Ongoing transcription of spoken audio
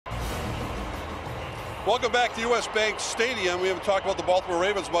Welcome back to U.S. Bank Stadium. We haven't talked about the Baltimore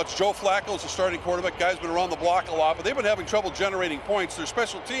Ravens much. Joe Flacco is the starting quarterback. Guy's been around the block a lot, but they've been having trouble generating points. Their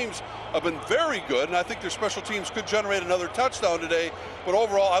special teams have been very good, and I think their special teams could generate another touchdown today. But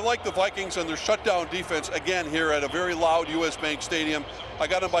overall, I like the Vikings and their shutdown defense again here at a very loud U.S. Bank Stadium. I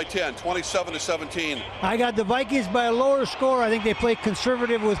got them by 10, 27-17. I got the Vikings by a lower score. I think they play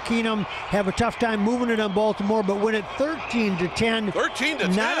conservative with Keenum, have a tough time moving it on Baltimore, but win it 13-10.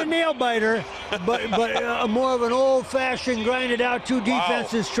 13-10. Not a nail biter, but more of an old-fashioned grind-it-out. Two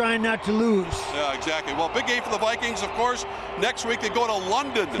defenses trying not to lose. Yeah, exactly. Well, big game for the Vikings, of course. Next week they go to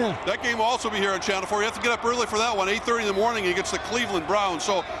London. That game will also be here on Channel 4. You have to get up early for that one, 8:30 in the morning against the Cleveland Browns.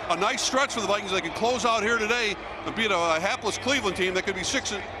 So a nice stretch for the Vikings. They can close out here today and beat a hapless Cleveland team that could be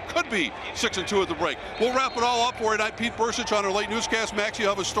 6-2 at the break. We'll wrap it all up for tonight. Pete Burcich on our late newscast. Max, you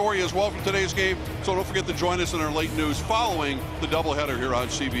have a story as well from today's game, so don't forget to join us in our late news following the doubleheader here on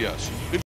CBS.